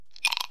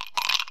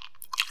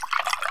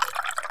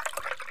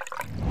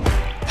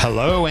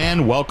Hello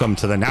and welcome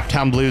to the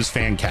Naptown Blues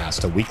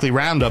Fancast, a weekly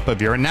roundup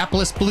of your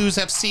Annapolis Blues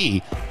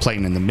FC,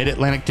 playing in the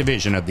Mid-Atlantic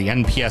Division of the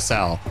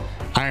NPSL.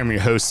 I am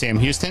your host, Sam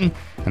Houston,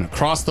 and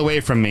across the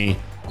way from me,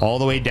 all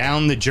the way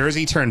down the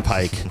Jersey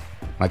Turnpike,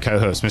 my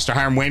co-host, Mr.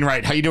 Hiram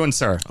Wainwright. How you doing,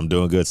 sir? I'm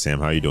doing good, Sam.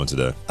 How are you doing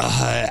today?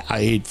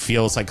 It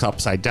feels like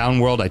upside down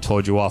world. I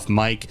told you off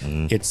mic.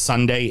 It's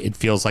Sunday. It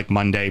feels like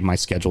Monday. My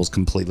schedule's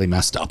completely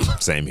messed up.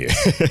 Same here.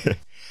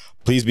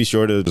 Please be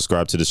sure to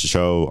subscribe to this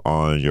show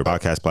on your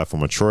podcast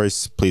platform of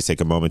choice. Please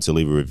take a moment to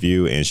leave a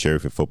review and share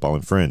with your football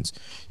and friends.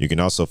 You can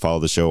also follow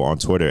the show on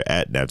Twitter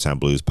at Naptown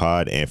Blues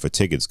Pod, and for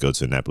tickets, go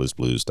to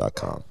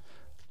AnnapolisBlues.com.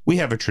 We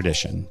have a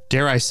tradition,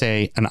 dare I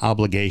say an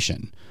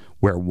obligation,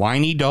 where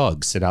whiny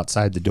dogs sit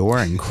outside the door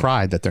and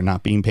cry that they're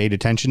not being paid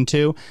attention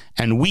to,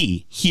 and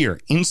we, here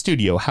in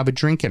studio, have a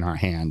drink in our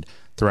hand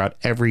throughout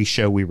every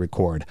show we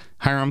record.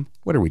 Hiram,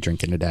 what are we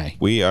drinking today?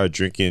 We are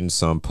drinking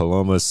some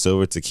Paloma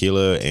Silver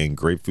Tequila and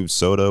grapefruit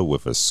soda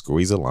with a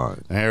squeeze of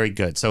lime. Very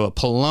good. So a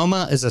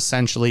Paloma is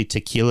essentially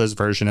tequila's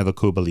version of a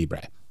Cuba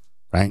Libre,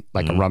 right?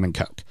 Like a rum and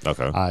Coke.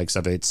 Okay.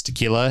 Except it's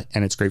tequila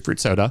and it's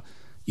grapefruit soda.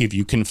 If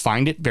you can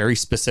find it very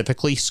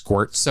specifically,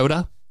 squirt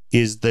soda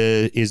is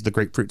the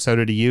grapefruit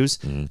soda to use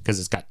because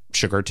it's got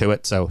sugar to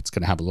it, so it's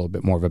going to have a little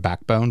bit more of a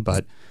backbone,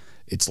 but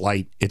it's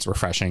light, it's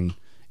refreshing.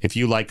 If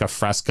you like a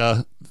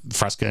Fresca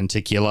and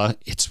tequila,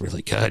 it's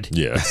really good.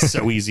 Yeah. It's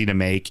so easy to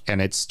make,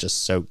 and it's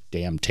just so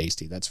damn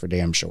tasty. That's for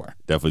damn sure.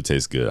 Definitely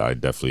tastes good. I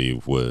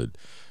definitely would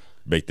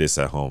make this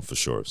at home for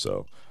sure.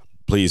 So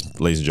please,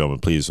 ladies and gentlemen,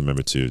 please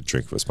remember to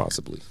drink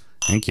responsibly.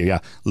 Thank you. Yeah.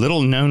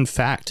 Little known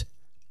fact,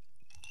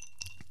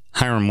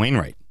 Hiram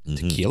Wainwright,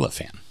 tequila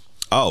fan.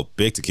 Oh,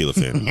 big tequila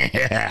fan.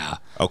 Yeah.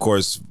 Of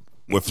course,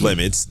 with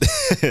limits,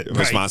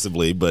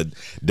 responsibly, but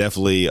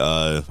definitely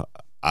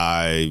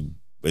I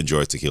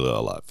enjoy tequila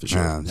a lot for sure.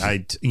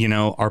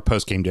 Our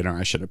post-game dinner,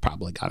 I should have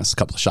probably got us a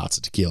couple of shots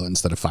of tequila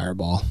instead of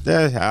Fireball.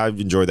 Yeah, I've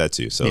enjoyed that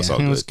too, so it's all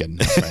good. It was good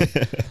enough,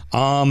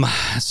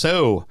 right?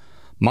 So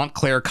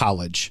Montclair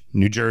College,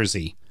 New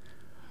Jersey,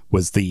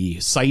 was the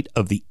site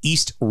of the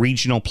East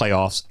Regional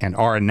Playoffs, and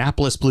our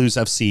Annapolis Blues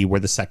FC were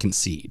the second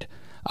seed.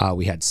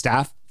 We had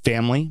staff,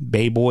 family,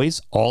 Bay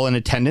Boys, all in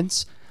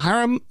attendance.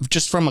 Hiram,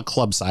 just from a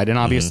club side, and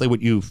obviously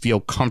what you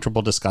feel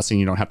comfortable discussing,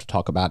 you don't have to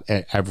talk about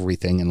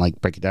everything and like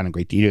break it down in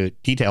great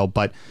detail,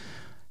 but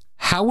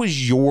how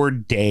was your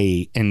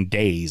day and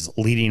days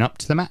leading up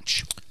to the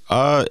match?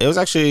 It was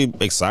actually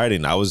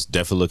exciting. I was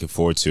definitely looking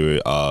forward to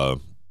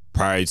it.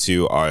 Prior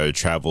to our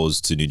travels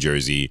to New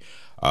Jersey,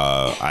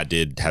 I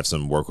did have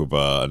some work with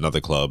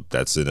another club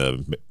that's in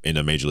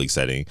a major league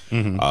setting.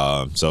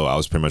 So I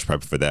was pretty much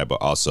prepping for that, but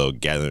also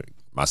gathering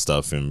my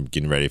stuff and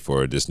getting ready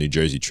for this New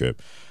Jersey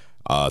trip.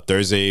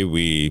 Thursday,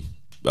 we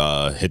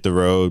hit the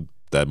road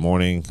that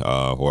morning,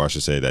 or I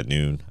should say that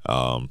noon.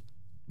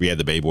 We had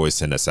the Bay Boys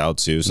send us out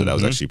too, so that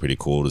was actually pretty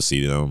cool to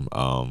see them.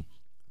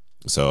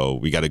 So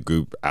we got a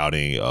group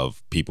outing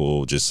of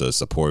people just to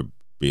support,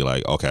 be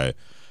like, okay,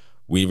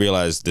 we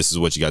realize this is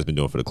what you guys been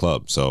doing for the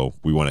club, so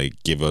we want to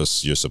give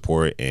us your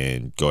support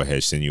and go ahead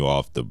and send you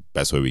off the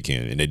best way we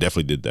can. And they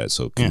definitely did that,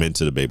 so commend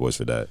to the Bay Boys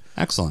for that.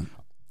 Excellent.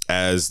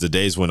 As the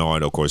days went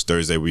on, of course,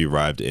 Thursday we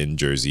arrived in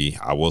Jersey.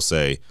 I will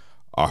say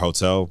our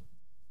hotel,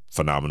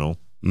 phenomenal.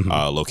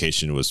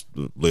 Location was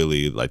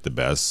literally like the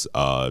best.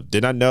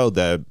 Did not know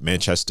that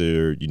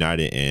Manchester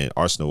United and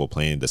Arsenal were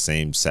playing the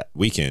same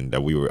weekend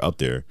that we were up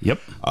there. Yep.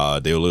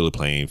 They were literally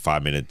playing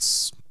 5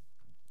 minutes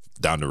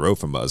down the road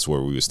from us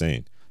where we were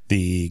staying.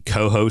 The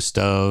co-host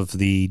of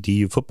the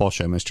DU football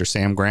show, Mr.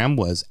 Sam Graham,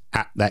 was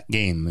at that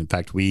game. In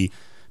fact, we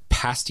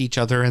passed each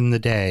other in the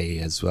day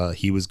as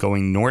he was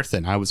going north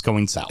and I was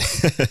going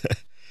south.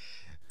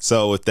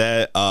 So with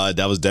that,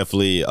 that was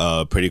definitely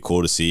pretty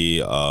cool to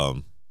see.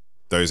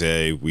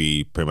 Thursday,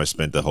 we pretty much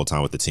spent the whole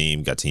time with the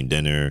team, got team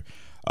dinner.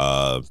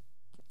 The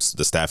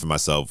staff and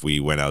myself, we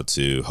went out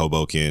to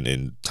Hoboken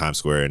and Times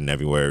Square and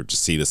everywhere to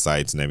see the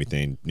sights and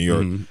everything. New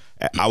York,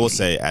 I will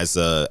say, as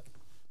a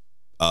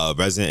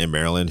resident in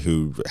Maryland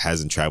who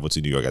hasn't traveled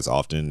to New York as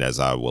often as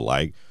I would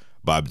like,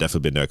 but I've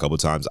definitely been there a couple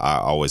of times, I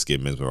always get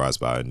mesmerized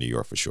by New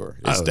York for sure.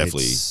 It's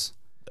definitely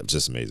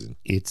just amazing.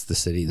 It's the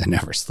city that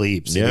never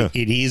sleeps. Yeah.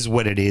 It is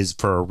what it is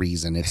for a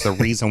reason. It's the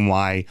reason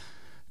why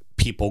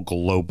people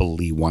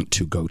globally want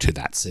to go to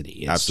that city.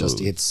 It's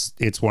Absolutely. just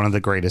it's one of the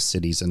greatest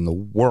cities in the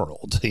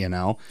world, you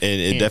know?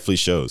 And it definitely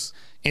shows.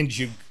 And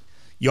you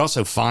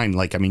also find,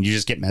 like, I mean, you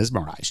just get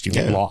mesmerized. You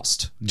get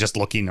lost just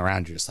looking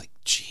around. You're just like,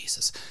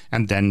 Jesus.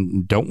 And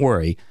then don't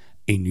worry,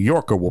 a New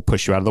Yorker will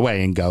push you out of the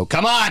way and go,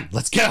 come on,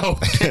 let's go.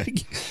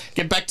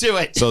 Get back to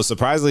it. So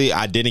surprisingly,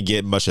 I didn't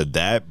get much of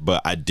that,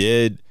 but I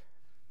did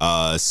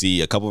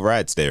see a couple of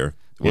rats there,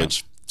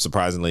 which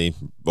surprisingly,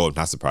 well,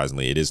 not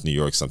surprisingly, it is New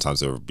York. Sometimes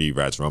there will be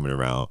rats roaming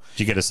around.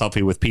 Did you get a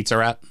selfie with Pizza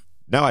Rat?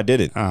 No, I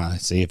didn't.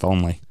 See, if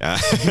only.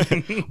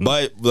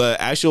 But the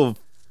actual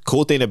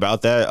cool thing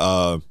about that,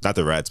 not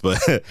the rats,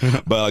 but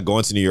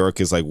going to New York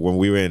is like when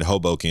we were in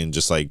Hoboken,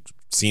 just like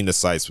seeing the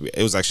sights.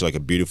 It was actually like a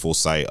beautiful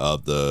sight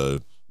of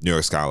the New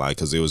York skyline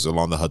because it was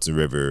along the Hudson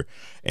River,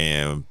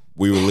 and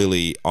we were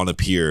literally on a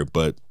pier,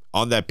 but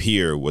on that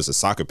pier was a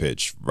soccer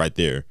pitch right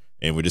there.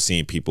 And we're just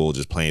seeing people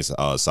just playing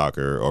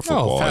soccer or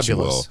football, as you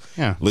will.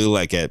 Yeah. Literally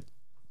like at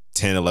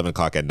 10, 11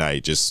 o'clock at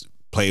night, just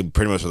playing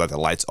pretty much with like the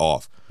lights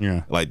off.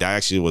 Yeah. Like that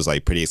actually was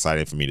like pretty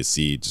exciting for me to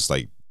see. Just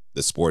like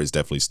the sport is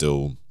definitely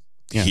still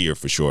here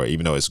for sure,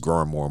 even though it's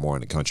growing more and more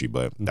in the country.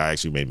 But that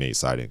actually made me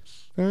exciting.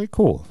 Very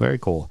cool. Very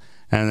cool.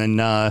 And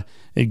then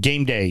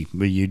game day,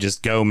 you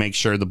just go make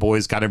sure the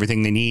boys got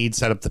everything they need,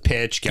 set up the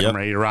pitch, get them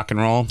ready to rock and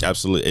roll.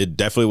 Absolutely. It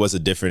definitely was a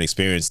different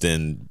experience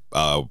than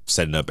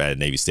setting up at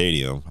Navy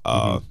Stadium.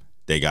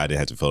 They didn't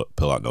have to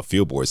fill out no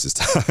field boards this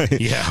time.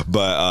 Yeah.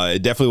 But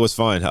it definitely was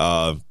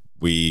fun.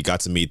 We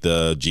got to meet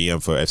the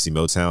GM for FC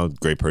Motown.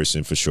 Great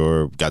person for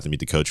sure. Got to meet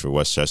the coach for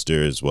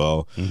Westchester as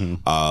well.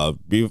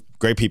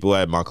 Great people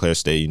at Montclair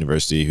State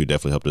University who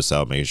definitely helped us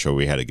out, making sure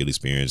we had a good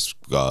experience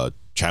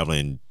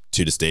traveling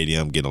to the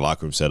stadium, getting a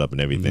locker room set up and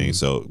everything.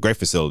 So great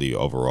facility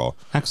overall.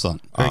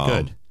 Excellent. Very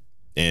good.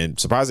 And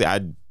surprisingly, I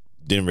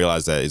didn't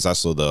realize that it's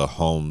also the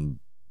home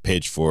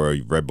pitch for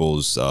Red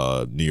Bulls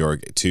New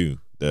York too.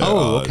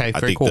 Okay.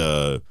 Very cool.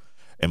 The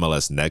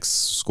MLS Next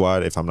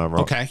squad, if I'm not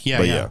wrong. Okay.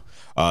 Yeah.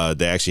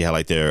 They actually had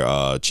like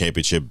their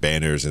championship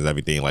banners and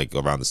everything like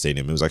around the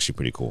stadium. It was actually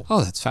pretty cool.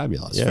 Oh, that's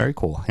fabulous. Yeah. Very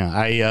cool.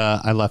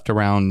 Yeah. I left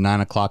around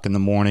 9 o'clock in the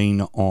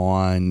morning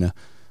on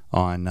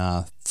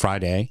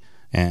Friday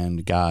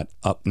and got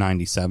up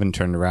 97,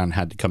 turned around,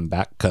 had to come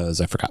back because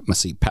I forgot my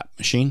CPAP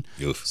machine.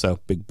 Oof. So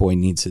big boy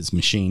needs his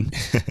machine.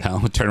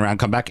 Turn around,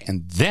 come back,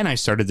 and then I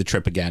started the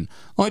trip again.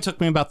 Only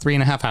took me about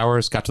 3.5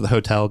 hours. Got to the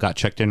hotel, got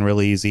checked in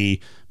real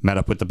easy, met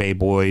up with the Bay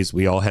Boys.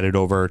 We all headed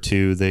over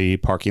to the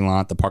parking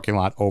lot. The parking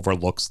lot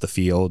overlooks the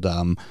field.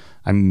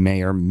 I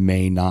may or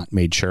may not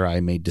made sure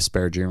I made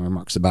disparaging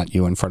remarks about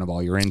you in front of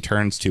all your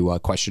interns to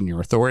question your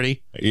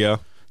authority. Yeah.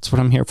 That's what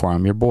I'm here for.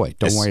 I'm your boy.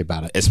 Don't worry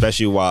about it.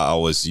 Especially while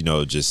I was,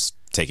 just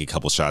taking a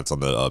couple shots on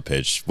the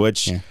pitch,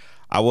 which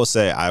I will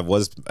say I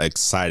was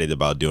excited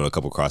about doing a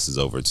couple crosses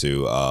over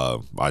to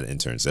our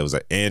interns. It was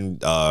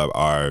and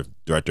our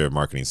director of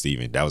marketing,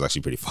 Steven. That was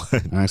actually pretty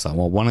fun. Excellent.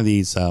 Well, one of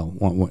these,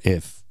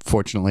 if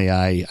fortunately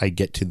I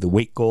get to the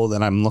weight goal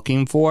that I'm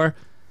looking for,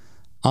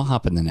 I'll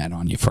hop in the net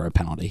on you for a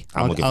penalty.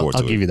 I'm looking forward to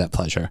it. I'll give you that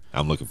pleasure.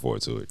 I'm looking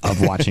forward to it.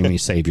 Of watching me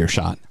save your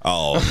shot.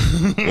 Oh,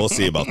 we'll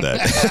see about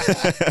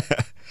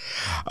that.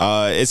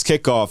 It's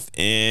kickoff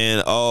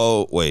and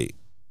wait.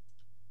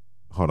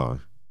 Hold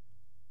on.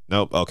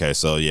 Nope. Okay.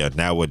 So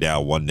now we're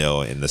down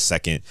 1-0 in the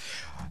second,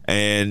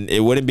 and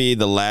it wouldn't be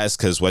the last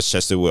because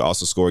Westchester would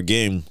also score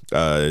again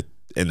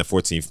in the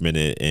 14th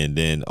minute, and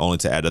then only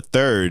to add a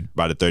third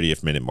by the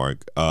 30th minute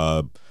mark.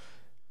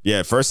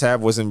 First half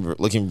wasn't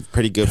looking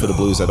pretty good for the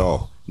Blues at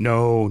all.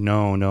 No,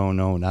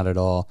 not at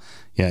all.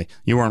 Yeah,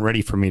 you weren't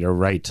ready for me to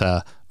write.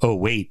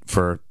 Wait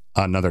for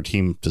another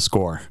team to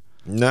score.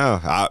 No,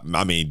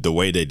 I mean the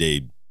way that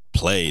they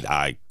played,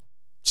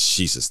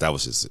 Jesus, that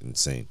was just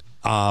insane.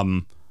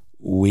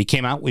 We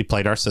came out, we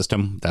played our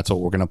system. That's what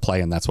we're going to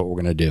play, and that's what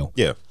we're going to do.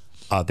 Yeah.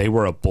 They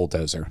were a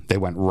bulldozer. They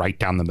went right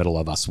down the middle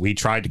of us. We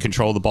tried to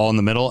control the ball in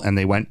the middle, and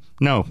they went,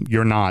 no,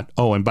 you're not.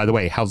 Oh, and by the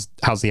way, how's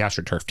the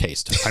AstroTurf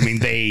taste? I mean,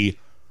 they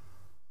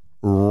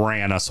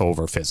ran us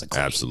over physically.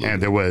 Absolutely.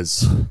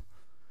 And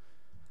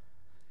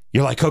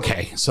you're like,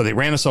 okay, so they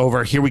ran us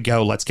over. Here we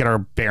go. Let's get our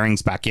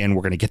bearings back in.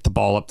 We're going to get the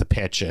ball up the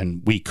pitch,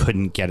 and we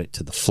couldn't get it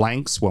to the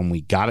flanks. When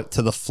we got it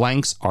to the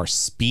flanks, our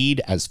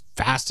speed, as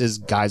fast as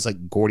guys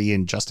like Gordy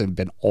and Justin have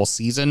been all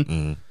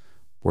season,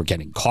 we're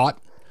getting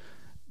caught.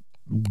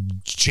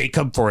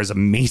 Jacob, for as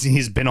amazing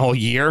he's been all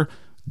year,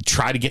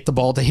 try to get the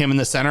ball to him in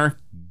the center,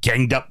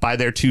 ganged up by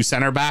their two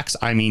center backs.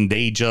 I mean,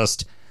 they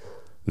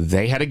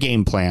had a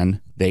game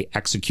plan. They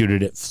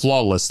executed it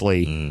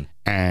flawlessly,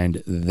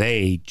 and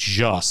they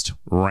just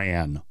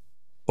ran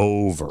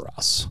over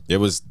us. It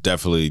was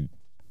definitely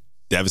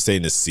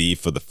devastating to see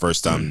for the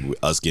first time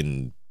us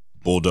getting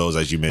bulldozed,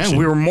 as you mentioned. And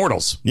we were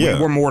mortals. Yeah.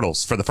 We were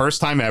mortals. For the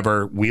first time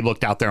ever, we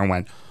looked out there and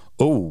went,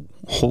 oh,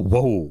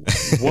 whoa.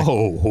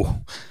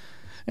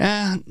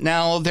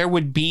 Now, there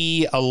would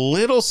be a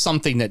little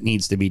something that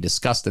needs to be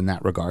discussed in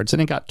that regards,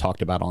 and it got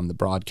talked about on the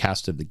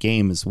broadcast of the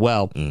game as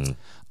well.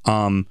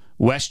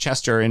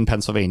 Westchester in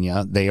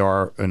Pennsylvania, they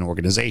are an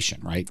organization,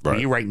 right?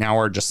 We right now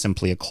are just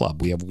simply a club.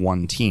 We have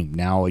one team.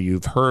 Now,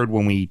 you've heard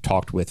when we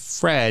talked with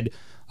Fred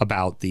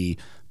about the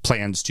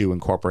plans to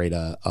incorporate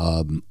a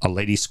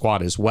ladies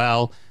squad as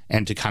well,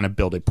 and to kind of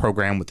build a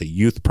program with a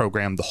youth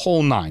program, the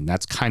whole nine.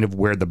 That's kind of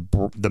where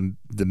the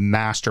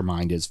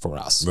mastermind is for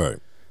us. Right.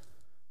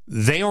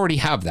 They already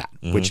have that,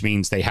 which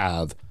means they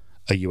have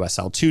a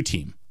USL2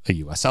 team, a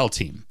USL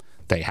team.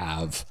 They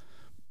have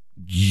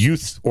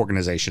youth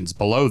organizations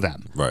below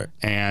them. Right.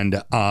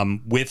 And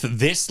with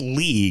this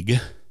league,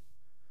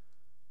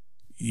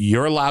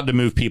 you're allowed to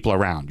move people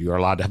around. You're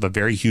allowed to have a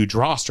very huge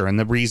roster. And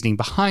the reasoning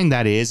behind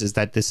that is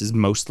that this is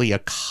mostly a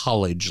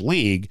college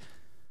league.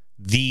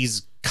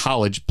 These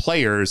college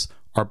players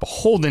are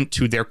beholden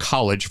to their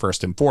college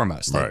first and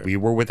foremost. Like we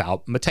were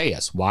without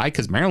Mateus. Why?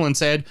 Because Maryland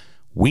said,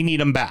 we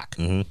need him back.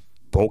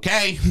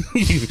 okay.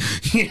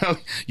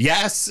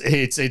 Yes,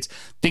 it's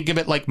think of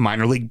it like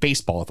minor league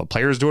baseball. If a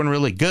player is doing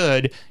really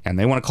good and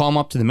they want to call him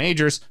up to the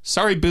majors,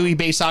 sorry, Bowie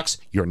Bay Sox,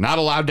 you're not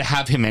allowed to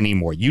have him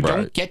anymore. You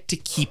don't get to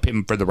keep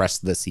him for the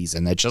rest of the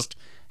season. That's just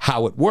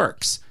how it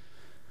works.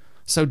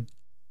 So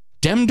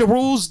dem the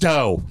rules,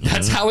 though.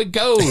 That's how it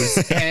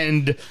goes.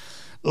 And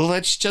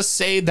let's just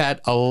say that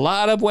a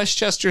lot of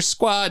Westchester's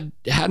squad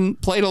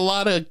hadn't played a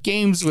lot of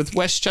games with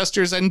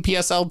Westchester's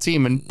NPSL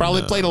team and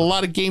probably played a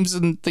lot of games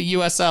in the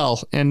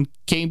USL and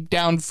came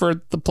down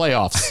for the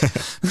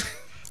playoffs.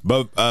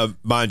 But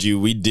mind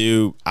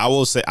you, I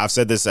will say, I've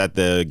said this at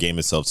the game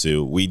itself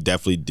too. We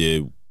definitely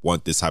did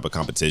want this type of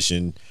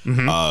competition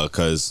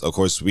because, of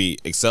course, we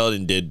excelled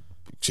and did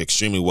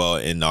extremely well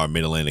in our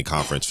Mid-Atlantic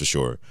Conference for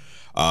sure.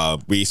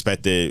 We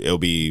expected it'll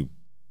be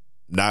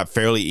not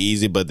fairly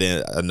easy, but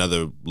then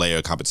another layer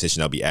of competition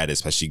that'll be added,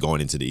 especially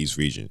going into the East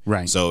region.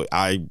 Right. So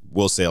I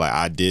will say, like,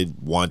 I did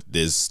want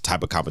this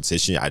type of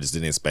competition. I just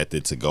didn't expect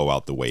it to go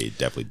out the way it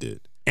definitely did.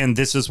 And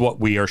this is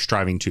what we are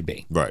striving to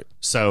be. Right.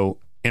 So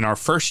in our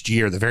first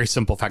year, the very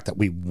simple fact that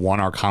we won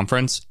our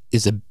conference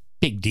is a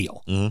big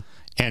deal.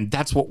 And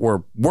that's what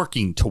we're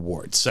working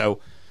towards. So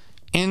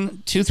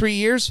in 2-3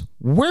 years,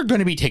 we're going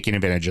to be taking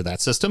advantage of that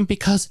system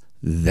because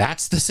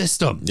that's the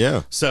system.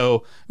 Yeah. So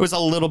it was a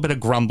little bit of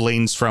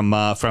grumblings from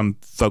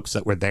folks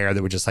that were there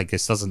that were just like,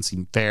 this doesn't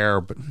seem fair,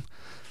 but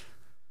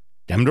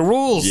them the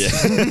rules. Yeah.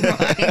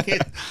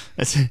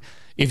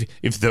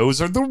 If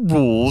those are the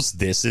rules,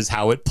 this is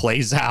how it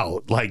plays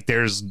out. Like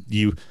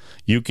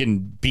you can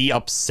be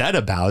upset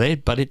about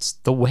it, but it's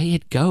the way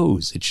it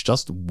goes. It's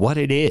just what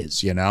it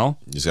is, You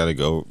just got to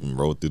go and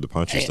roll through the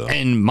punches, though.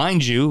 And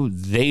mind you,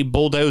 they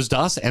bulldozed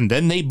us, and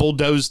then they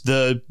bulldozed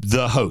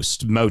the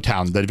host,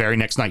 Motown, the very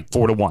next night,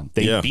 4-1.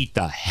 They beat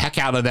the heck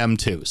out of them,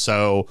 too.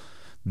 So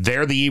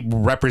they're the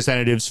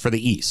representatives for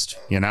the East,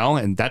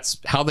 and that's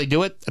how they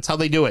do it. That's how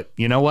they do it.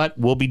 You know what?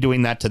 We'll be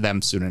doing that to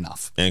them soon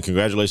enough. And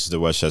congratulations to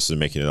Westchester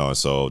making it on.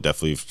 So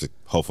definitely,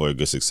 hopefully, a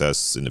good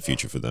success in the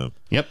future for them.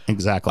 Yep,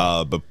 exactly.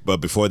 But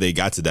before they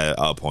got to that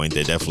point,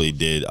 they definitely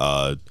did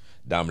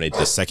dominate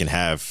the second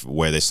half,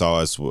 where they saw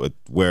us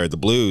where the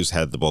Blues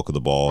had the bulk of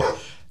the ball.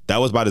 That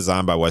was by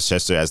design by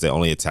Westchester, as they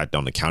only attacked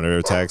on the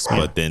counterattacks,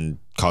 but then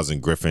causing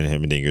Griffin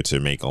Hemdinger to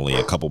make only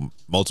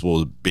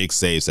multiple big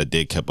saves that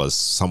did keep us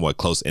somewhat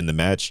close in the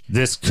match.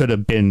 This could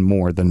have been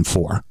more than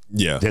 4.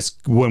 Yeah.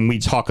 When we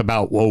talk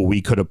about,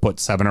 we could have put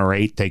 7 or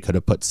 8, they could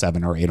have put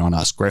 7 or 8 on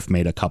us. Griff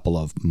made a couple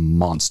of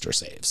monster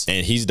saves.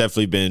 And he's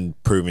definitely been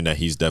proving that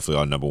he's definitely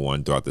our number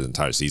one throughout the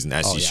entire season,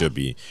 as he should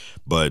be.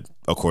 But,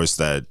 of course,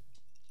 that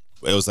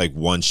it was like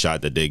one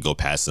shot that did go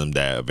past him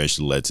that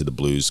eventually led to the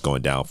Blues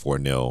going down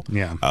 4-0.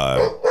 Yeah.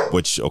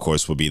 Which, of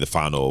course, would be the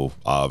final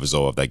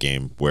result of that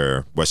game,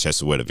 where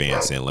Westchester would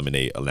advance and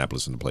eliminate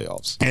Annapolis from the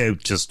playoffs.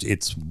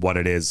 It's what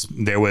it is.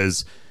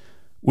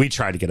 We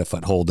tried to get a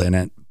foothold in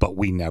it, but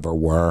we never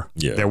were.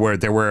 Yeah.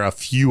 There were a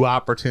few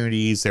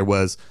opportunities. There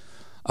was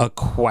a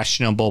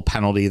questionable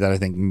penalty that I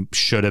think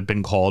should have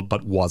been called,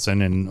 but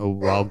wasn't.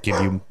 And I'll give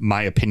you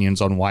my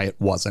opinions on why it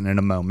wasn't in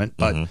a moment.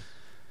 But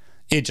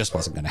it just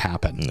wasn't going to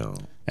happen. No.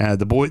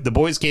 The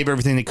boys gave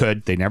everything they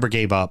could. They never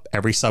gave up.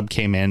 Every sub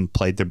came in,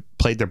 played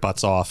their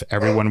butts off.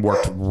 Everyone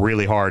worked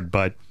really hard,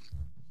 but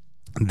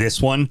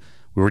this one,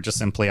 we were just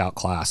simply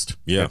outclassed.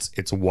 Yeah.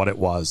 It's what it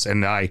was.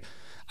 And I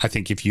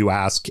think if you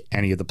ask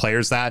any of the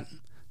players that,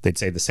 they'd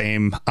say the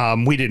same.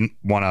 We didn't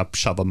want to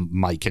shove a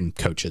mic in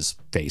coach's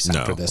face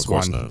after this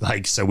one.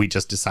 Not. So we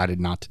just decided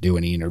not to do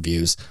any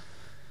interviews.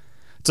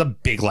 It's a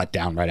big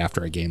letdown right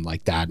after a game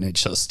like that. And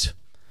it's just,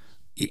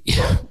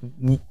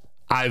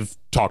 I've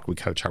talked with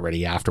coach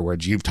already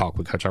afterwards. You've talked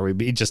with coach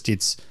already. It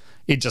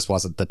just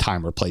wasn't the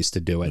time or place to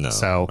do it. No,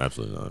 so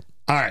absolutely not.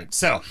 All right.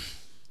 So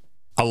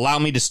allow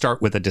me to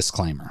start with a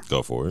disclaimer.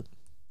 Go for it.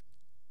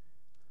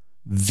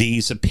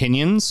 These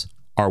opinions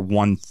are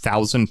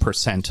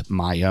 1000%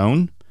 my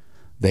own.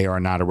 They are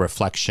not a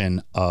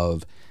reflection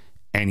of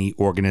any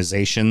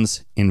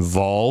organizations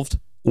involved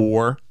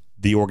or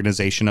the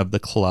organization of the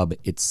club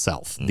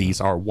itself. These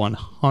are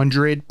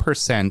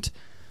 100%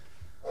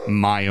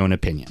 my own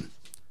opinion.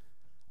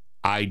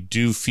 I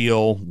do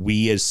feel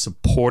we as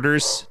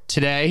supporters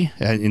today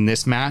in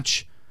this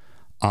match,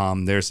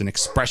 there's an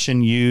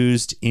expression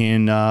used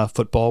in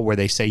football where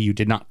they say you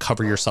did not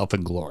cover yourself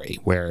in glory,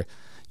 where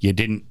you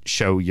didn't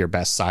show your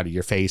best side of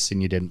your face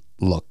and you didn't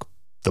look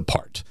the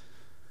part.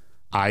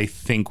 I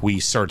think we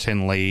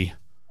certainly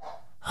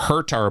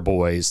hurt our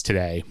boys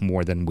today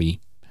more than we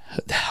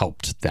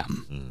helped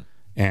them.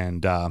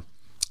 And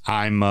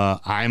I'm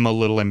a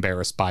little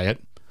embarrassed by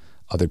it.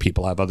 Other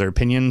people have other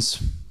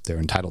opinions. They're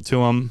entitled to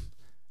them.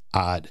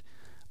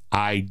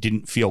 I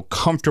didn't feel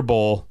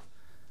comfortable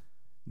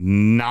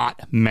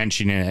not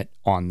mentioning it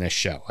on this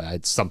show.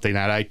 It's something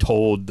that I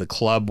told the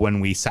club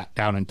when we sat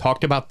down and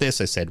talked about this.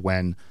 I said,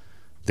 when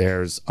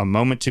there's a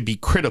moment to be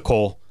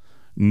critical,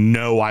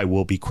 no, I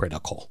will be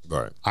critical.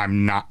 Right.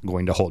 I'm not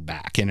going to hold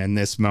back. And in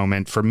this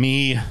moment, for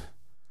me,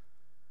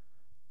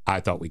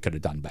 I thought we could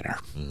have done better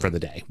for the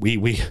day.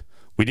 We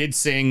we did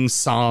sing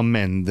some,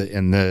 and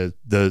the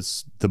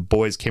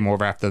boys came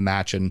over after the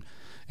match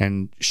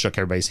and shook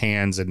everybody's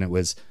hands, and it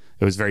was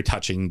very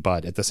touching.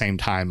 But at the same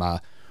time,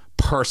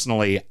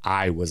 personally,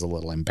 I was a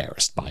little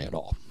embarrassed by it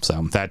all.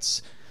 So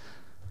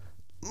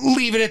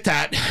leave it at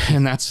that,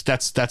 and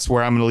that's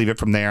where I'm going to leave it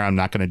from there. I'm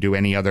not going to do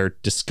any other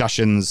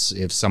discussions.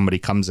 If somebody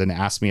comes and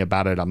asks me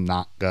about it, I'm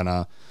not going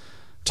to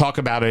talk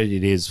about it.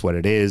 It is what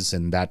it is,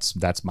 and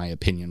that's my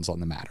opinions on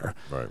the matter.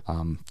 Right.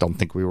 Don't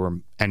think we were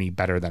any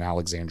better than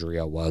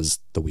Alexandria was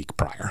the week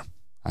prior.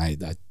 I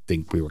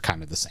think we were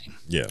kind of the same.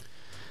 Yeah.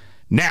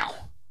 Now,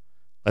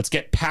 let's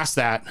get past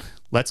that.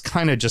 Let's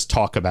kind of just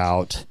talk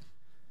about,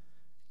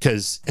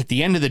 because at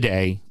the end of the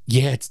day,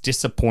 yeah, it's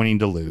disappointing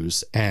to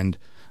lose. And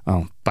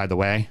oh, by the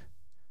way,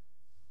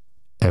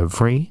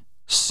 every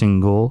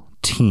single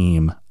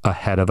team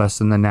ahead of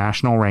us in the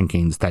national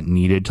rankings that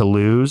needed to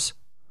lose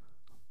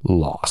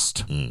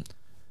lost.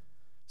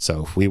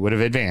 So if we would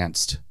have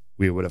advanced,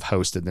 we would have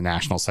hosted the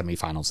national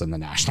semifinals and the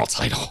national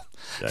title.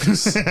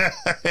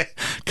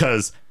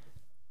 Because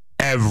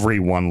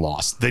everyone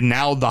lost.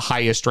 Now the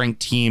highest ranked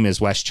team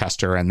is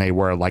Westchester, and they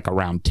were like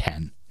around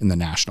 10 in the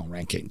national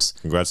rankings.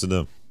 Congrats to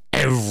them.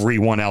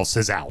 Everyone else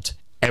is out.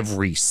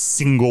 Every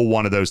single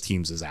one of those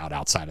teams is out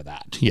outside of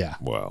that. Yeah.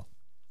 Wow.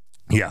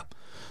 Yeah.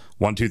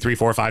 1, 2, 3,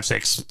 4, 5,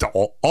 6.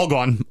 All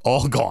gone.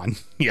 All gone.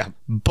 Yeah.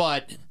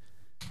 But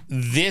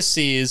this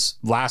is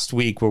last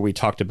week where we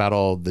talked about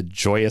all the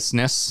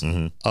joyousness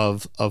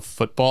of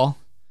football.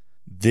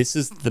 This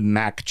is the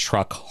Mack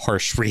truck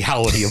harsh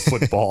reality of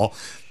football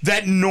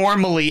that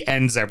normally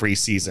ends every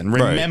season.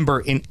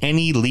 Remember, in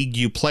any league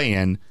you play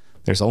in,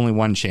 there's only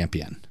one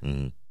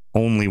champion.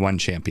 Only one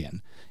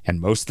champion. And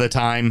most of the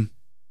time,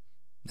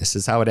 this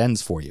is how it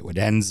ends for you. It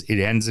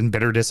ends in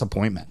bitter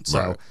disappointment. So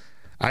right.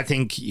 I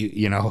think,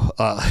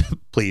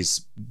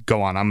 please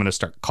go on. I'm going to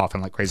start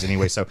coughing like crazy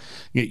anyway. So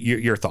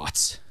your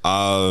thoughts?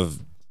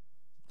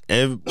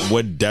 It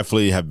would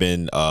definitely have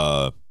been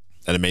an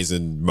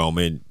amazing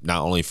moment,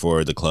 not only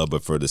for the club,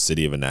 but for the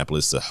city of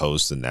Annapolis to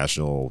host the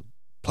national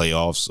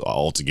playoffs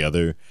all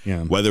together.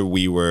 Yeah. Whether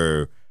we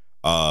were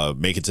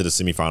make it to the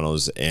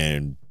semifinals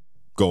and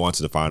go on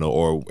to the final,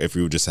 or if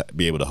we would just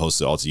be able to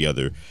host it all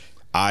together,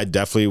 I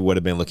definitely would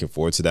have been looking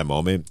forward to that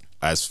moment.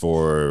 As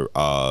for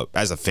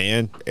as a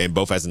fan and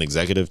both as an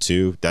executive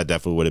too, that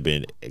definitely would have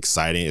been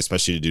exciting,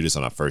 especially to do this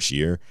on our first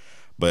year.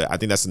 But I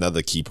think that's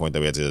another key point that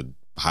we had to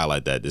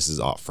highlight, that this is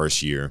our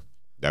first year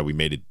that we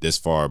made it this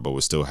far, but we'll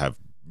still have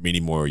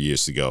many more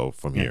years to go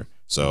from here.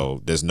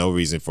 So there's no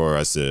reason for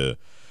us to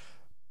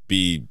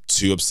be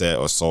too upset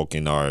or sulk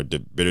in our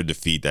bitter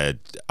defeat that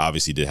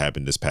obviously did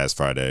happen this past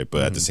Friday.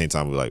 But at the same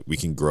time, we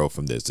can grow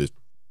from this.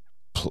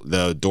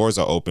 The doors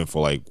are open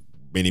for like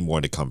many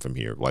more to come from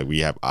here. Like,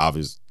 we have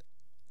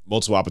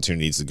multiple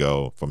opportunities to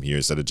go from here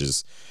instead of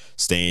just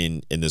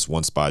staying in this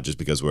one spot just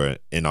because we're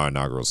in our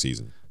inaugural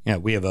season. Yeah,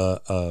 we have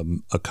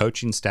a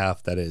coaching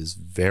staff that is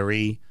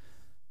very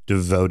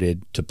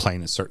devoted to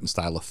playing a certain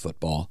style of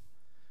football,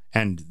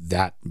 and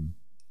that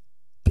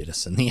bit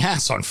us in the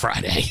ass on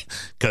Friday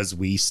because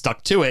we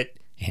stuck to it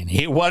and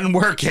it wasn't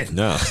working.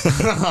 No.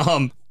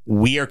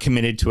 We are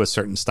committed to a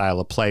certain style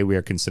of play. We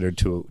are considered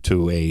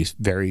to a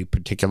very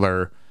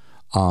particular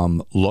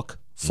look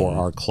for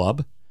our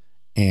club,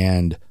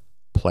 and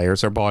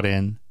players are bought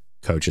in,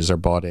 coaches are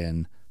bought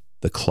in,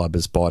 the club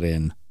is bought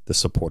in, the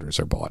supporters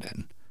are bought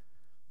in.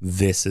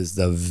 This is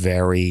the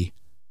very,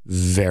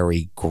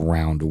 very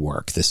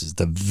groundwork. This is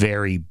the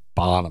very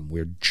bottom.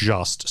 We're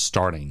just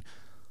starting.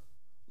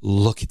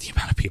 Look at the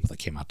amount of people that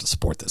came out to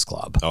support this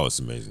club. Oh, it's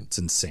amazing. It's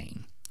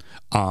insane.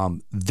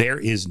 There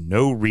is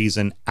no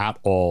reason at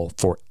all,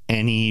 for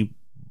any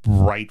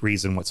right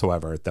reason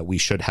whatsoever, that we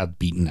should have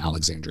beaten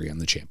Alexandria in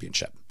the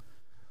championship.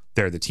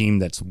 They're the team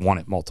that's won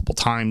it multiple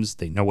times.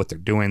 They know what they're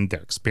doing.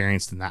 They're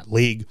experienced in that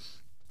league.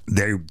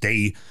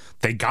 They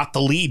got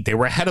the lead. They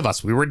were ahead of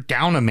us. We were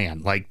down a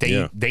man. Like,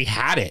 they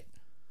had it.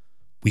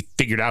 We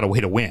figured out a way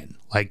to win.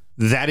 Like,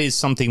 that is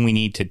something we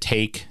need to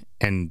take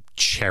and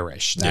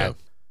cherish. That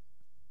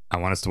I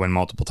want us to win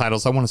multiple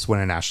titles. I want us to win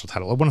a national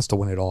title. I want us to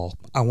win it all.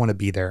 I want to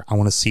be there. I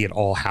want to see it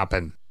all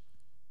happen.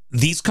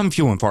 These come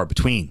few and far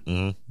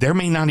between. There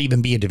may not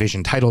even be a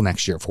division title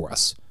next year for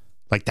us.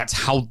 Like, that's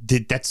how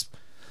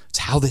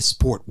this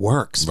sport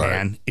works,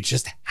 man. It's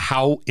just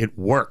how it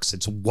works.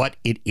 It's what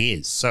it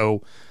is.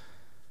 So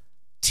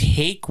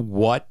take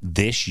what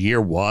this year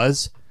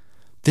was.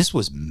 This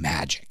was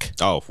magic.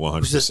 Oh,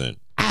 100%.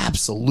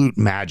 Absolute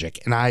magic.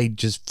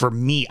 And for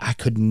me, I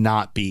could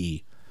not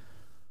be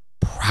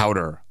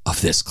prouder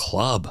of this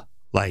club.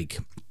 Like,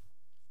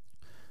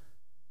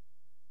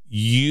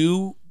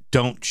 you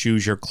don't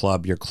choose your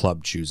club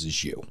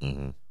chooses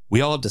you. We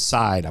all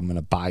decide, I'm going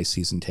to buy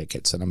season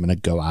tickets and I'm going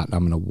to go out and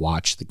I'm going to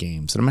watch the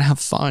games and I'm going to have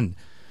fun.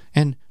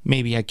 And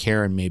maybe I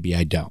care and maybe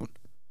I don't.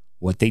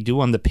 What they do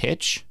on the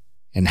pitch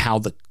and how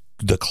the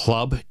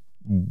club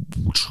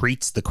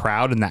treats the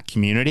crowd in that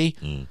community,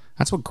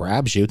 that's what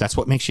grabs you. That's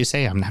what makes you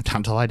say, I'm not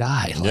down till I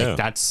die. Like,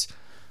 that's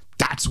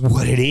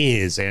what it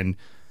is. And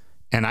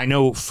I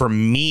know for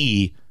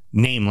me,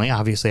 Namely,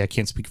 obviously, I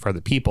can't speak for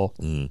other people.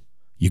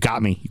 You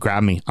got me. You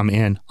grabbed me. I'm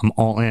in. I'm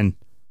all in.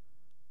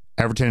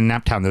 Everton and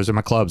Naptown, those are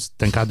my clubs.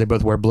 Thank God they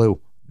both wear blue.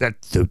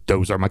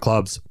 Those are my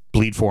clubs.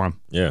 Bleed for them.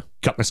 Yeah.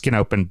 Cut my skin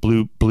open.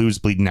 Blue's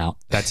bleeding out.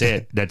 That's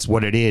it. That's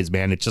what it is,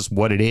 man. It's just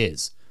what it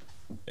is.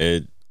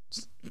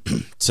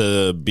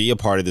 To be a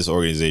part of this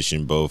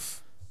organization,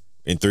 both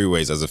in three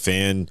ways: as a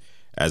fan,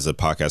 as a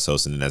podcast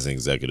host, and as an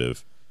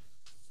executive,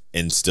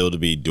 and still to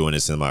be doing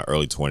this in my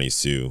early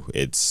 20s too.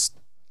 It's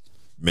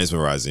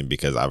mesmerizing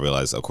because I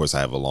realize, of course,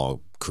 I have a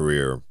long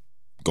career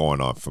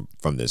going on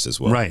from this as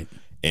well. Right.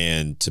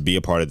 And to be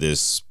a part of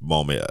this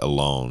moment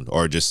alone,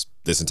 or just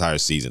this entire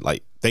season,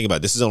 like think about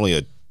it, this is only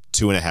a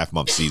 2.5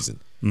 month season.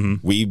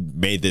 We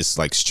made this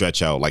like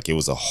stretch out like it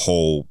was a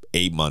whole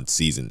 8-month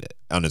season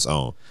on its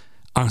own.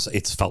 Honestly,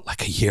 it's felt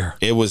like a year.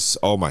 It was,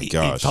 oh my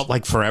gosh. It felt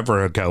like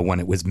forever ago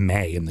when it was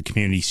May in the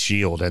Community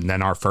Shield, and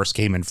then our first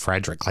game in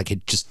Frederick. Like,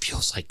 it just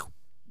feels like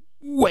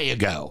way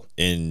ago.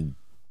 And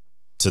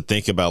to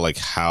think about like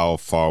how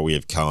far we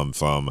have come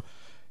from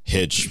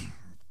Hitch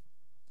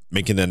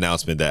making the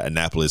announcement that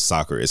Annapolis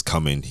soccer is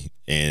coming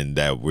and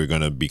that we're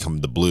going to become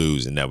the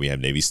Blues and that we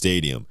have Navy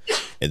Stadium.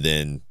 And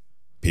then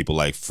people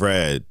like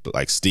Fred,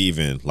 like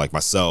Steven, like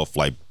myself,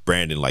 like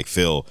Brandon, like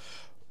Phil,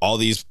 all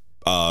these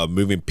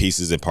moving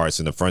pieces and parts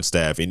in the front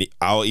staff. And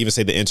I'll even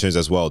say the interns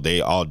as well.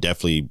 They all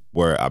definitely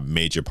were a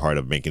major part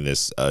of making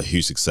this a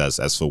huge success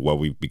as for what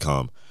we've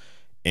become.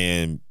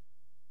 And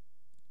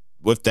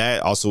with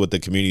that, also with the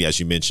community,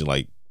 as you mentioned,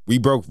 like, we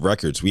broke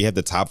records. We had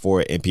the top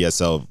 4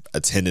 NPSL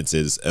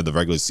attendances in the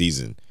regular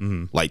season.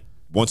 Like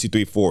 1, 2,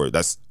 3, 4.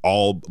 That's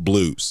all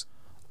Blues.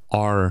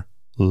 Our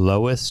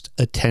lowest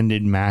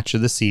attended match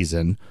of the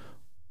season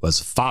was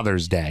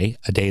Father's Day,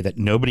 a day that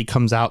nobody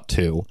comes out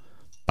to.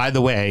 By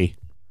the way,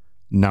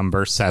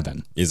 number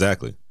 7.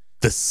 Exactly.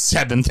 The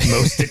 7th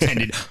most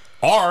attended.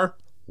 Our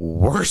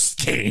worst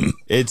game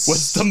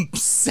was the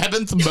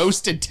 7th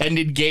most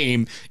attended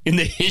game in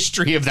the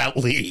history of that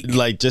league.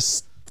 Like,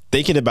 just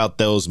thinking about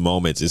those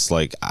moments, it's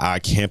like, I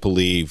can't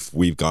believe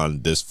we've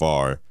gone this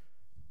far.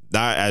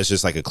 Not as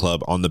just like a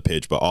club on the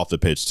pitch, but off the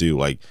pitch too.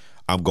 Like,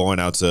 I'm going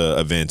out to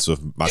events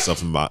with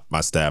myself and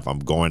my staff. I'm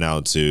going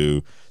out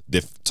to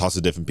talk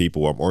to different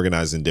people. I'm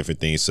organizing different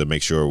things to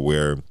make sure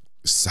we're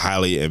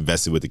highly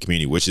invested with the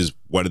community, which is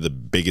one of the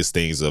biggest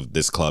things of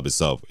this club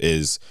itself,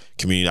 is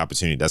community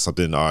opportunity. That's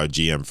something our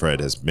GM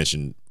Fred has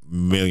mentioned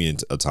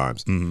millions of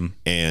times.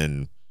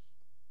 And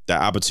the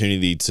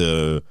opportunity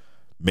to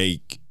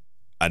make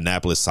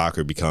Annapolis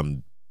soccer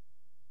become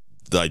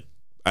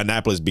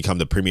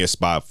the premier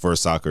spot for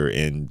soccer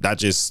in not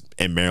just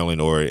in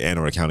Maryland or Anne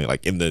Arundel County,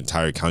 like in the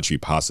entire country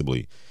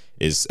possibly,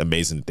 is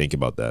amazing to think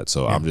about that.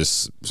 So I'm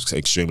just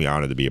extremely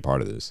honored to be a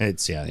part of this.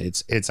 It's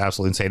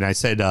absolutely insane. I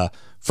said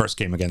first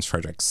game against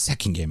Frederick,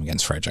 second game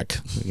against Frederick.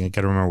 You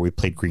got to remember we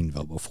played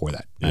Greenville before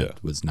that. I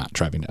was not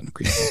driving down to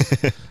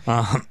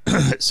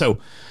Greenville. So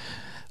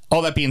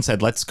all that being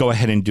said, let's go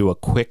ahead and do a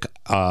quick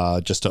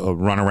just a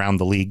run around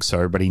the league so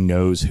everybody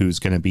knows who's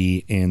going to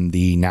be in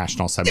the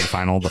national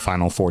semifinal, the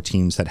final 4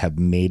 teams that have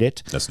made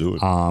it. Let's do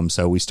it.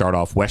 So we start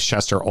off.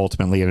 Westchester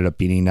ultimately ended up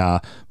beating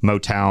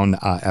Motown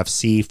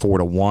FC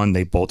 4-1.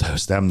 They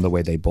bulldozed them the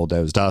way they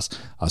bulldozed us.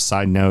 A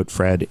side note,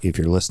 Fred, if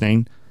you're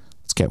listening,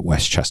 let's get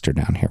Westchester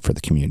down here for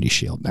the Community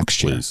Shield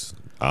next year. Please.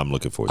 I'm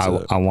looking forward to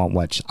that. I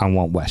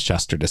want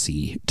Westchester to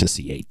see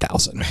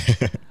 8,000.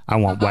 I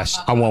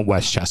want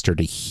Westchester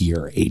to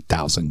hear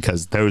 8,000,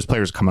 because those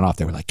players coming off,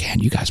 they were like, "Man,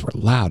 you guys were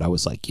loud." I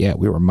was like, "Yeah,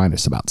 we were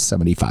minus about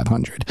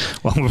 7,500."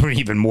 Well, we were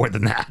even more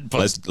than that.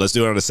 But let's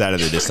do it on a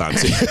Saturday this time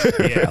too.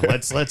 Yeah,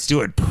 let's do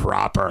it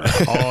proper.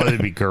 Oh,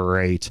 it'd be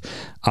great.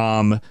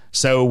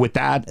 So with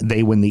that,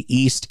 they win the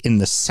East. In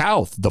the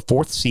South, the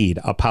 4th seed,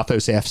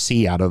 Pathos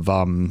FC out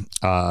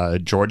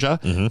of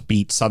Georgia,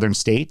 beat Southern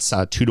States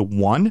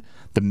 2-1.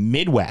 The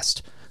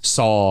Midwest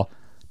saw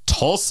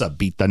Tulsa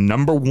beat the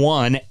number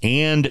 1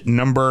 and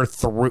number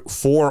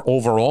 4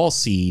 overall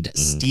seed,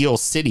 Steel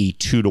City,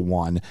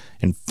 2-1.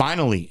 And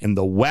finally, in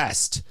the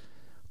West,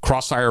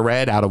 Crossfire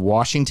Red out of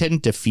Washington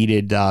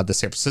defeated the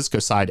San Francisco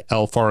side,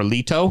 El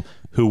Farolito,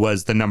 who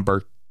was the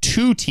number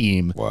 2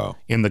 team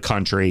in the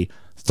country,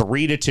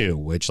 3-2,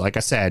 which, like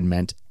I said,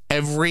 meant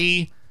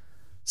every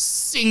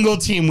single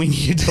team we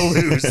needed to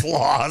lose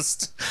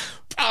lost.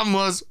 Problem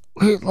was,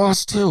 we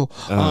lost 2.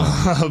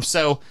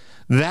 So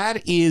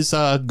that is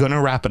going to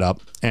wrap it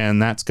up,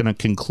 and that's going to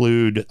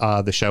conclude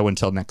the show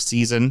until next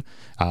season.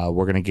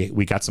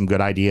 We got some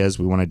good ideas.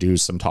 We want to do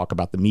some talk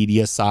about the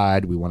media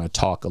side. We want to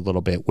talk a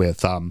little bit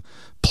with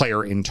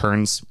player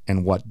interns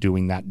and what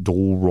doing that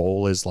dual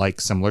role is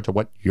like, similar to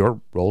what your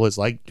role is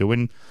like,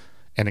 doing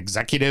an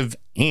executive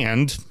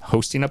and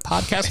hosting a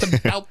podcast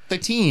about the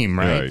team,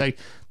 right? Like,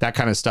 that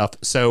kind of stuff.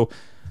 So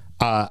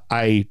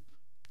I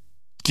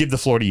give the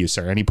floor to you,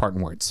 sir. Any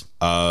parting words?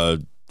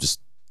 Just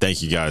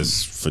thank you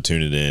guys for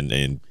tuning in.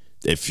 And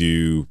if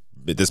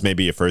this may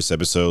be your first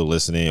episode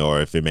listening,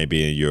 or if it may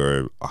be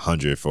your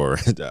 100th or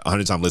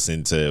 100th time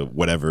listening to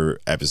whatever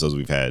episodes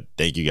we've had,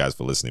 thank you guys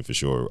for listening for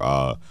sure.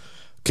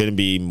 Couldn't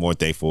be more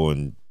thankful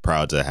and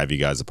proud to have you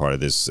guys a part of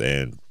this.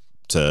 And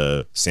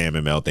to Sam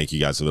and Mel, thank you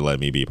guys for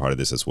letting me be a part of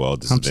this as well.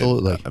 This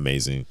Absolutely. has been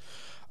amazing.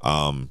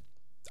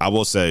 I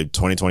will say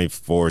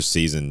 2024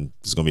 season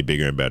is going to be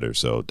bigger and better.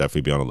 So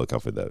definitely be on the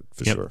lookout for that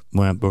for sure.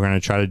 We're going to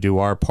try to do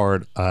our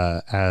part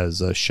as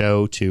a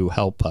show to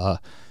help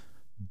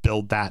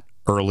build that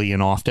early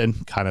and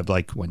often, kind of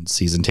like when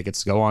season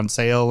tickets go on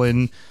sale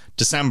in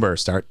December,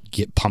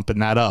 get pumping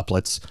that up.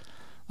 Let's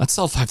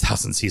sell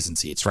 5,000 season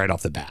seats right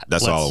off the bat.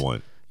 That's all I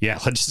want. Yeah,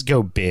 let's just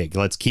go big.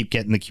 Let's keep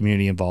getting the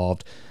community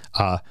involved.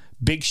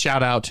 Big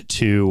shout out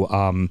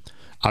to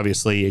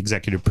obviously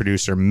executive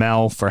producer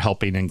Mel for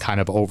helping and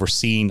kind of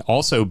overseeing,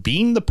 also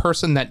being the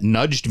person that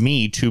nudged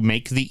me to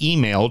make the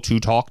email to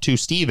talk to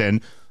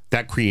Steven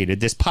that created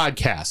this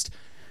podcast.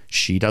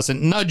 She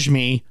doesn't nudge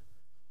me,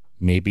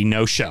 maybe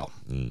no show,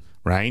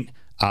 right?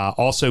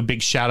 Also,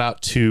 big shout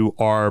out to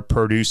our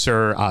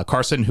producer,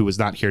 Carson, who was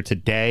not here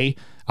today.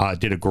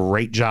 Did a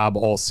great job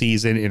all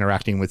season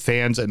interacting with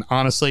fans, and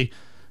honestly,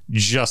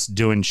 just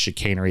doing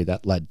chicanery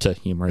that led to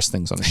humorous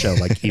things on the show,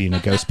 like eating a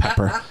ghost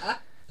pepper.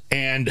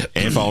 And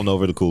falling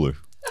over the cooler.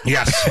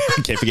 Yes.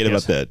 Can't forget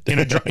about that.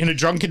 in a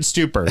drunken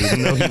stupor,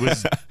 even though he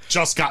was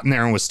just gotten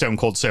there and was stone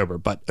cold sober,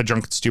 but a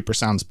drunken stupor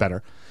sounds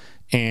better.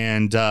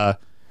 And,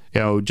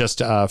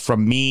 just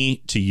from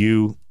me to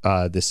you,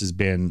 this has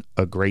been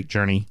a great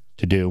journey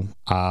to do.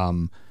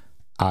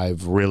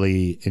 I've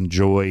really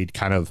enjoyed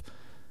I'm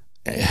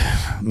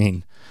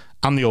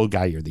the old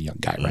guy, you're the young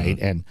guy, right?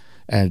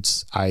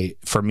 And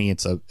for me,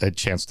 it's a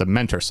chance to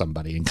mentor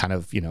somebody and kind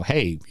of,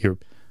 hey,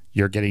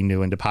 you're getting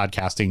new into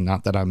podcasting.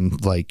 Not that I'm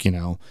like,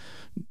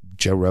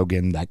 Joe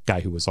Rogan, that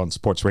guy who was on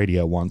sports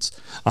radio once.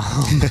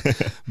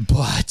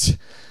 But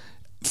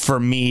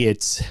for me,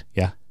 it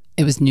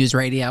was news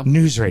radio.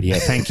 News radio.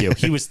 Thank you.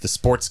 He was the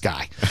sports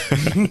guy.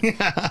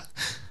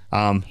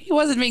 He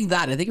wasn't being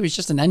that. I think he was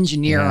just an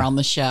engineer on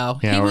the show.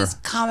 Yeah, he was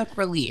comic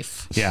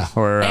relief. Yeah.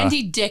 Or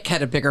Andy Dick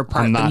had a bigger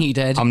part than he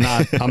did. I'm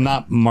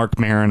not Mark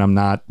Maron. I'm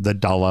not the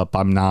Dollop.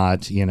 I'm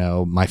not,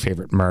 My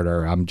Favorite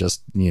Murder. I'm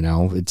just,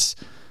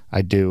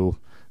 I do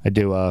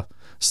a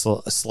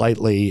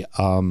slightly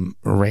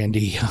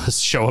randy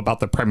show about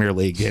the Premier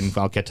League, and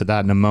I'll get to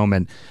that in a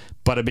moment.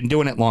 But I've been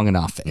doing it long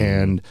enough,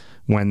 and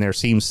when there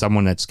seems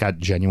someone that's got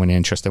genuine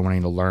interest in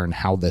wanting to learn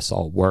how this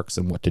all works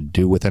and what to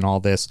do within all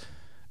this,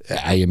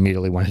 I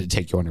immediately wanted to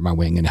take you under my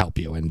wing and help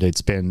you. And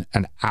it's been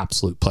an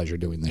absolute pleasure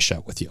doing this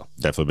show with you.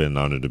 Definitely been an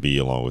honor to be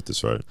along with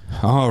this, right?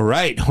 All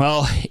right.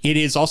 Well, it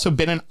has also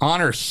been an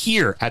honor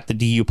here at the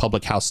DU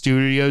Public House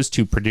Studios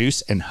to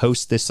produce and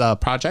host this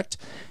project.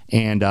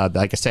 And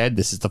like I said,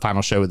 this is the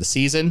final show of the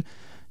season.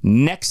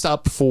 Next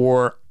up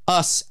for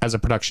us as a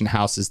production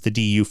house is the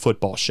DU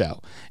Football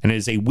Show. And it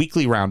is a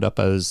weekly roundup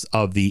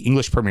of the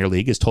English Premier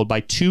League, as told by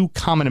two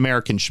common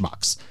American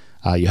schmucks.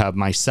 You have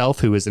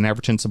myself, who is an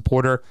Everton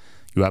supporter.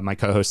 You have my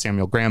co-host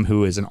Samuel Graham,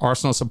 who is an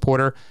Arsenal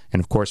supporter. And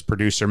of course,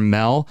 producer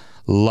Mel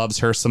loves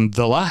her some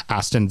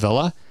Aston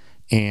Villa.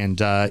 And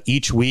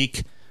each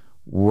week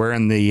we're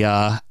in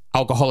the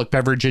alcoholic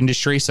beverage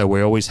industry, so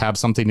we always have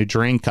something to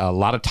drink. A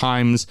lot of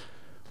times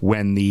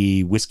when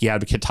the Whiskey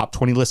Advocate Top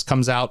 20 list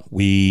comes out,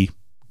 we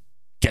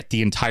get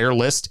the entire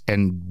list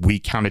and we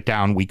count it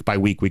down week by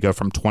week. We go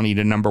from 20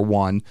 to number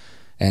 1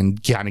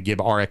 and kind of give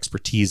our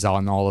expertise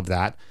on all of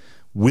that.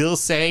 We'll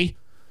say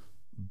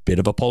bit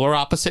of a polar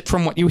opposite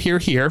from what you hear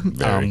here.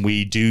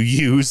 We do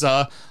use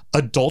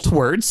adult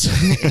words,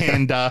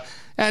 and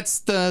that's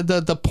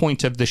the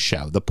point of the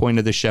show. The point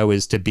of the show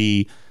is to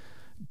be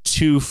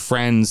two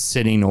friends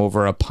sitting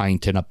over a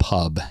pint in a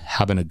pub,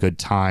 having a good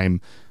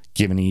time,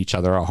 giving each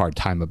other a hard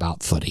time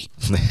about footy.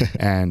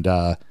 And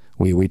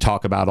we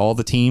talk about all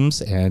the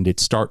teams, and it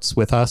starts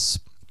with us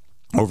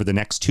over the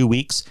next 2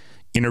 weeks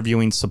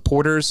interviewing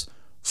supporters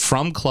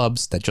from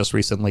clubs that just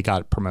recently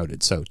got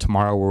promoted. So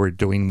tomorrow we're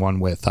doing one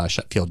with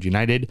Sheffield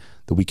United.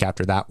 The week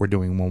after that, we're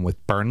doing one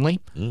with Burnley.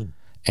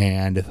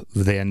 And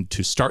then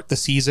to start the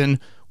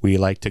season, we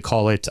like to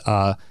call it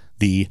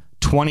the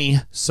 20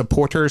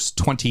 Supporters,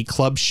 20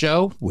 Club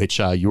Show, which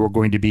you are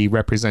going to be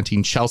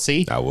representing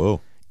Chelsea. I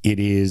will. It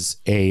is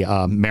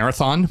a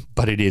marathon,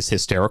 but it is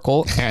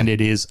hysterical. And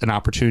it is an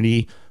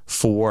opportunity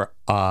for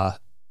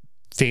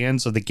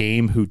fans of the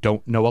game who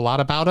don't know a lot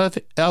about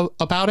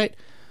it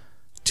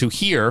to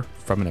hear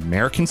from an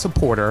American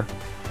supporter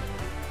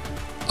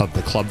of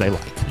the club they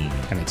like.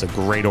 And it's a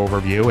great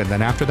overview. And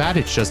then after that,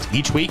 it's just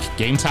each week,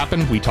 games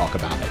happen, we talk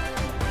about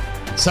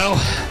it. So,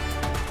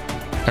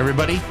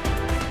 everybody,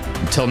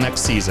 until next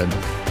season,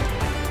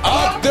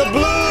 Up the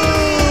Blues!